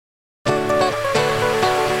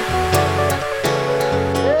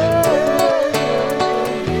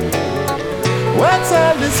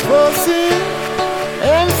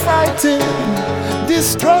fighting,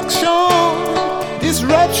 destruction,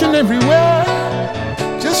 disruption everywhere.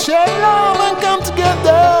 Just share love and come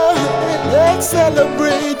together. Let's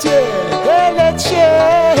celebrate, yeah. Yeah, let's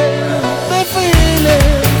share the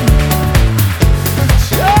feeling.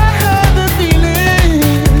 Share the feeling.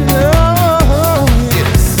 Oh,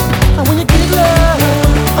 yes. And when you give love,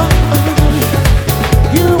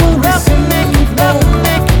 you will receive love.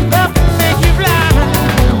 Love will make you fly.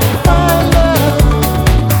 Find love.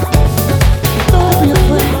 Don't be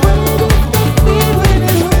afraid. Feeling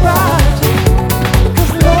is right.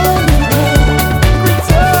 Because love is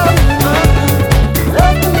love.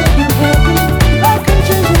 Love can make you happy. Love can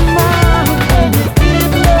change your mind. When you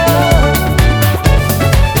give love,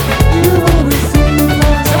 you will receive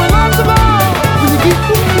love. So when love's love, when you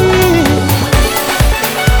give love.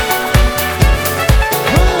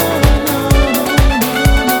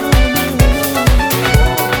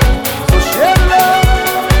 So share love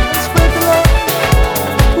and spread the love.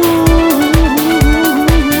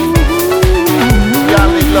 We all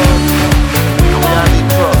need love, and we all need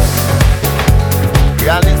trust. We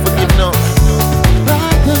all need forgiveness.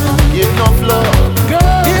 Right now, Give enough love,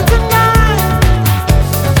 girl, give tonight.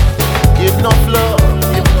 give enough love,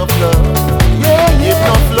 give enough love, Yeah, give yeah.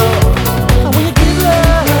 enough love. And when you give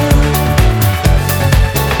love,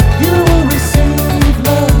 you will receive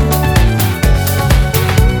love.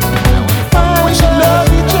 We should love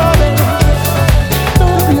each other.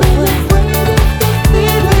 Don't be afraid.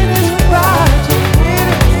 Feeling is right.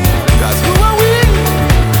 Cause who are we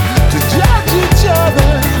to judge each other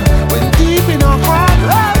when deep in our heart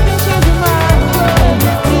love can change your mind? When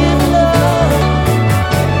you give love,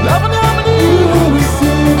 love and harmony, you will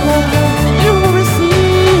receive love. You will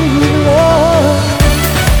receive love.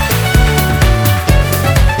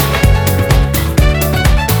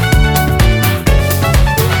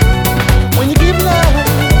 When you give love,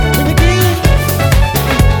 when you give,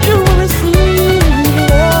 you will receive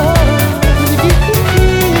love. When you give,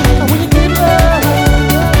 when you give love,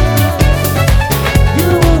 you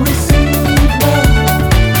will receive love.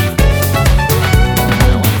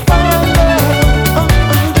 Find love, don't be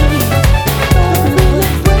afraid.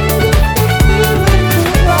 Feeling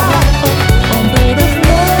is right. Baby's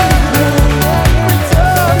love,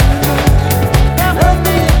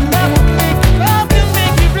 love can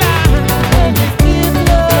make you blind. When you give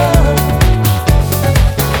love,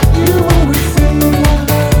 you will receive love.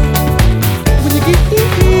 When you give,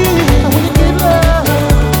 when you give love,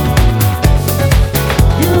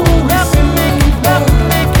 you will receive love.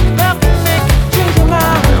 Love can make you change your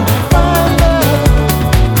mind. Find love.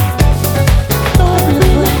 Don't be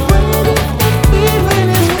afraid. Feeling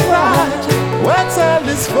is right. What's all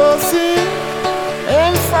this fussing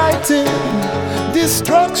and fighting?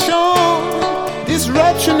 Destruction,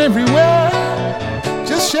 disruption everywhere.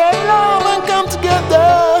 Just share love and come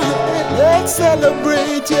together. Let's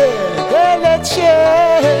celebrate, yeah. Yeah, let's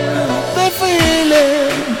share the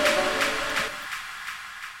feeling.